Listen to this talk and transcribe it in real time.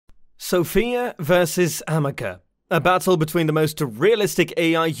Sophia versus Ameca, a battle between the most realistic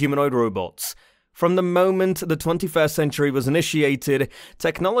AI humanoid robots. From the moment the 21st century was initiated,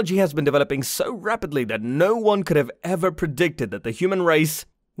 technology has been developing so rapidly that no one could have ever predicted that the human race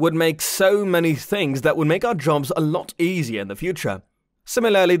would make so many things that would make our jobs a lot easier in the future.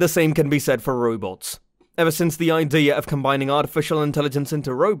 Similarly, the same can be said for robots. Ever since the idea of combining artificial intelligence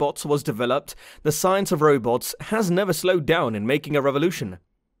into robots was developed, the science of robots has never slowed down in making a revolution.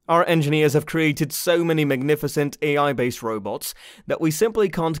 Our engineers have created so many magnificent AI-based robots that we simply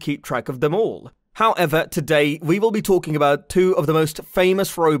can't keep track of them all. However, today we will be talking about two of the most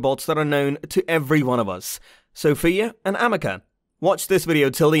famous robots that are known to every one of us, Sophia and Ameca. Watch this video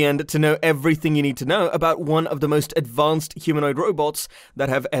till the end to know everything you need to know about one of the most advanced humanoid robots that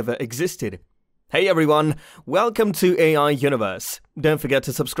have ever existed. Hey everyone, welcome to AI Universe. Don't forget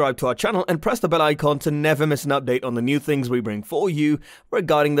to subscribe to our channel and press the bell icon to never miss an update on the new things we bring for you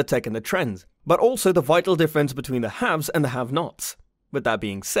regarding the tech and the trends, but also the vital difference between the haves and the have-nots. With that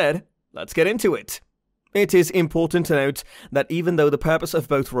being said, let's get into it. It is important to note that even though the purpose of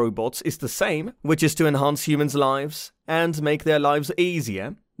both robots is the same, which is to enhance humans' lives and make their lives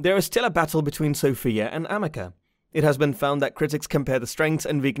easier, there is still a battle between Sophia and Ameca. It has been found that critics compare the strengths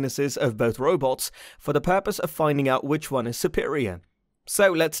and weaknesses of both robots for the purpose of finding out which one is superior.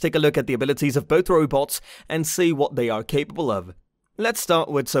 So let's take a look at the abilities of both robots and see what they are capable of. Let's start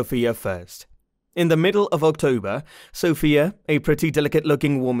with Sophia first. In the middle of October, Sophia, a pretty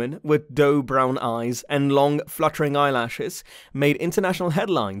delicate-looking woman with doe brown eyes and long, fluttering eyelashes, made international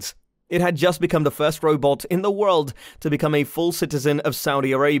headlines. It had just become the first robot in the world to become a full citizen of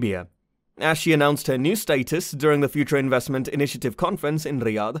Saudi Arabia. As she announced her new status during the Future Investment Initiative Conference in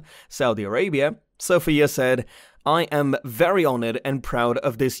Riyadh, Saudi Arabia, Sophia said, "I am very honored and proud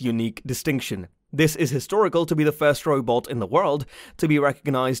of this unique distinction. This is historical to be the first robot in the world to be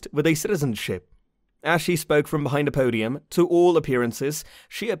recognized with a citizenship." As she spoke from behind a podium, to all appearances,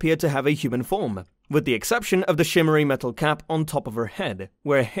 she appeared to have a human form, with the exception of the shimmery metal cap on top of her head,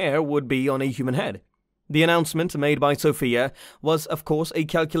 where hair would be on a human head. The announcement made by Sophia was, of course, a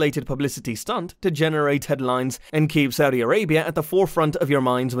calculated publicity stunt to generate headlines and keep Saudi Arabia at the forefront of your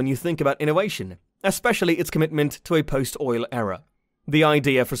minds when you think about innovation, especially its commitment to a post-oil era. The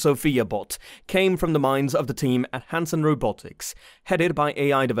idea for Sophia Bot came from the minds of the team at Hanson Robotics, headed by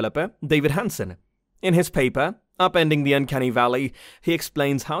AI developer David Hanson. In his paper, Upending the Uncanny Valley, he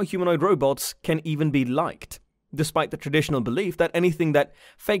explains how humanoid robots can even be liked, despite the traditional belief that anything that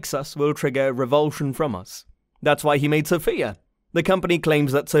fakes us will trigger revulsion from us. That's why he made Sophia. The company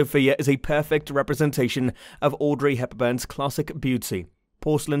claims that Sophia is a perfect representation of Audrey Hepburn's classic beauty: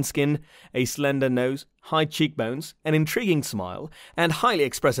 porcelain skin, a slender nose, high cheekbones, an intriguing smile, and highly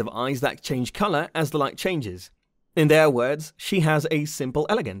expressive eyes that change color as the light changes. In their words, she has a simple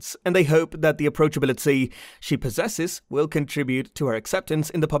elegance, and they hope that the approachability she possesses will contribute to her acceptance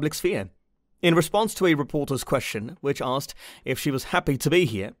in the public sphere. In response to a reporter's question, which asked if she was happy to be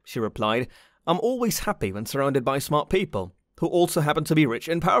here, she replied, "I'm always happy when surrounded by smart people, who also happen to be rich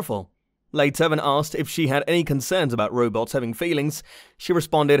and powerful." Later, when asked if she had any concerns about robots having feelings, she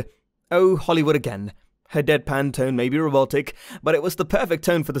responded, "Oh, Hollywood again." Her deadpan tone may be robotic, but it was the perfect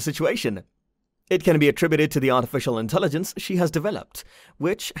tone for the situation. It can be attributed to the artificial intelligence she has developed,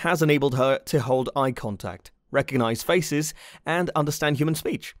 which has enabled her to hold eye contact, recognize faces, and understand human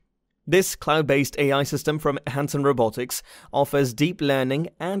speech. This cloud-based AI system from Hanson Robotics offers deep learning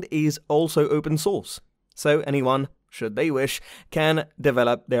and is also open source, so anyone, should they wish, can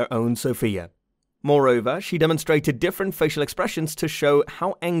develop their own Sophia. Moreover, she demonstrated different facial expressions to show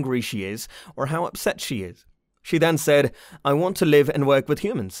how angry she is or how upset she is. She then said, "I want to live and work with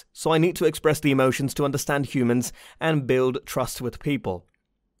humans, so I need to express the emotions to understand humans and build trust with people."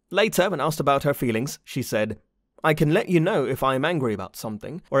 Later, when asked about her feelings, she said, "I can let you know if I am angry about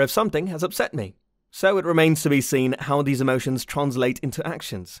something, or if something has upset me." So it remains to be seen how these emotions translate into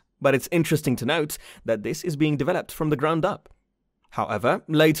actions, but it's interesting to note that this is being developed from the ground up. However,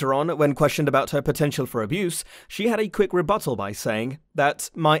 later on, when questioned about her potential for abuse, she had a quick rebuttal by saying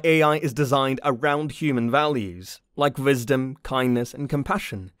that "my AI is designed around human values, like wisdom, kindness, and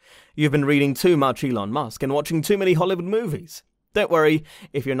compassion. You've been reading too much Elon Musk and watching too many Hollywood movies. Don't worry,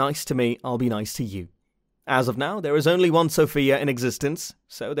 if you're nice to me, I'll be nice to you." As of now, there is only one Sophia in existence,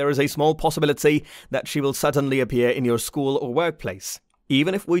 so there is a small possibility that she will suddenly appear in your school or workplace.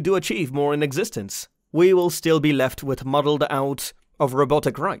 Even if we do achieve more in existence, we will still be left with muddled out of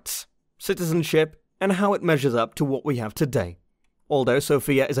robotic rights, citizenship, and how it measures up to what we have today. Although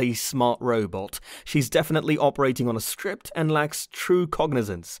Sophia is a smart robot, she's definitely operating on a script and lacks true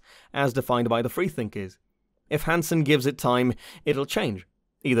cognizance, as defined by the freethinkers. If Hanson gives it time, it'll change.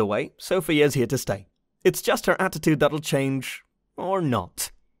 Either way, Sophia's here to stay. It's just her attitude that'll change, or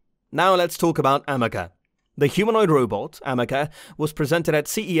not. Now let's talk about Ameca. The humanoid robot, Ameca, was presented at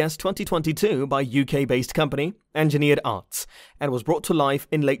CES 2022 by UK-based company Engineered Arts and was brought to life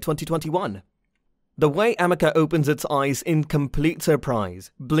in late 2021. The way Ameca opens its eyes in complete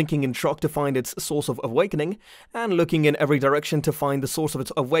surprise, blinking in shock to find its source of awakening, and looking in every direction to find the source of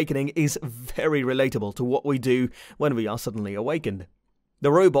its awakening is very relatable to what we do when we are suddenly awakened.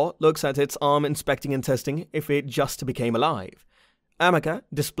 The robot looks at its arm, inspecting and testing if it just became alive. Ameca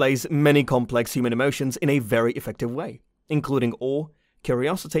displays many complex human emotions in a very effective way, including awe,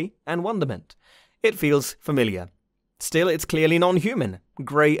 curiosity, and wonderment. It feels familiar. Still, it's clearly non-human.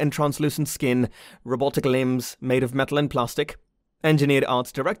 Grey and translucent skin, robotic limbs made of metal and plastic. Engineered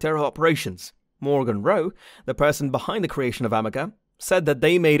Arts Director of Operations, Morgan Rowe, the person behind the creation of Ameca, said that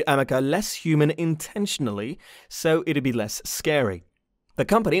they made Ameca less human intentionally so it'd be less scary. The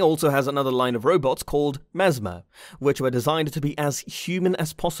company also has another line of robots called Mesmer, which were designed to be as human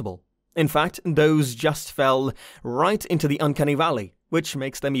as possible. In fact, those just fell right into the uncanny valley, which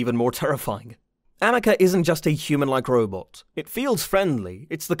makes them even more terrifying. Ameca isn't just a human-like robot. It feels friendly.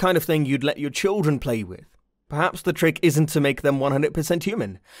 It's the kind of thing you'd let your children play with. Perhaps the trick isn't to make them 100%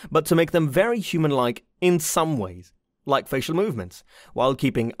 human, but to make them very human-like in some ways, like facial movements, while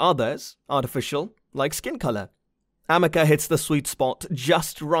keeping others artificial, like skin color. Ameca hits the sweet spot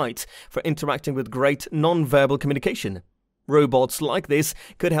just right for interacting with great non-verbal communication. Robots like this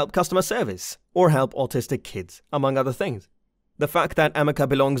could help customer service, or help autistic kids, among other things. The fact that Ameca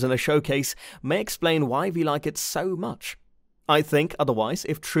belongs in a showcase may explain why we like it so much. I think, otherwise,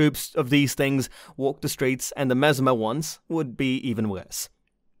 if troops of these things walked the streets and the Mesmer ones would be even worse.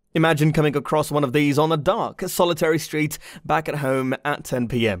 Imagine coming across one of these on a dark, solitary street back at home at 10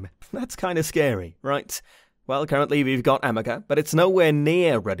 PM. That's kinda scary, right? Well, currently we've got Ameca, but it's nowhere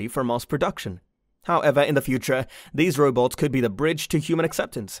near ready for mass production. However, in the future, these robots could be the bridge to human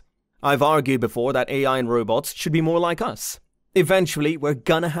acceptance. I've argued before that AI and robots should be more like us. Eventually, we're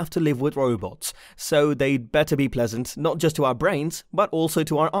gonna have to live with robots, so they'd better be pleasant not just to our brains, but also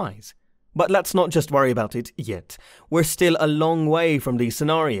to our eyes. But let's not just worry about it yet. We're still a long way from these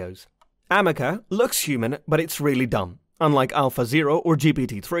scenarios. Ameca looks human, but it's really dumb. Unlike Alpha Zero or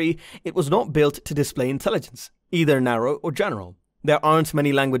GPT-3, it was not built to display intelligence, either narrow or general. There aren't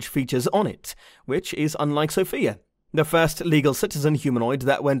many language features on it, which is unlike Sophia, the first legal citizen humanoid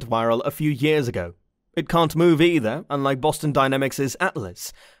that went viral a few years ago. It can't move either, unlike Boston Dynamics'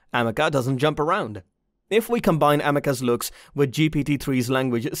 Atlas. Ameca doesn't jump around. If we combine Ameca's looks with GPT-3's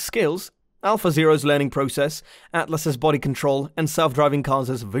language skills, Alpha Zero's learning process, Atlas's body control, and self-driving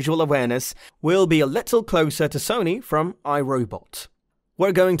cars' visual awareness, we'll be a little closer to Sony from iRobot.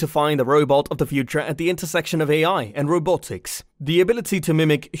 We're going to find the robot of the future at the intersection of AI and robotics. The ability to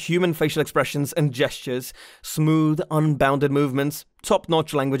mimic human facial expressions and gestures, smooth, unbounded movements,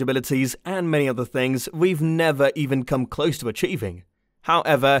 top-notch language abilities, and many other things we've never even come close to achieving.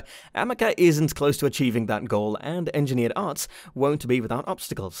 However, Ameca isn't close to achieving that goal, and Engineered Arts won't be without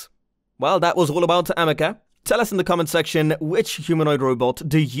obstacles. Well, that was all about Ameca. Tell us in the comment section which humanoid robot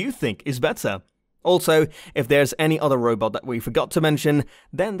do you think is better? Also, if there's any other robot that we forgot to mention,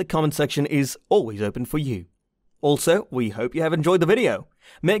 then the comment section is always open for you. Also, we hope you have enjoyed the video.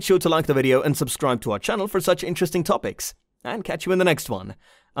 Make sure to like the video and subscribe to our channel for such interesting topics. And catch you in the next one.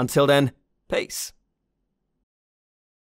 Until then, peace.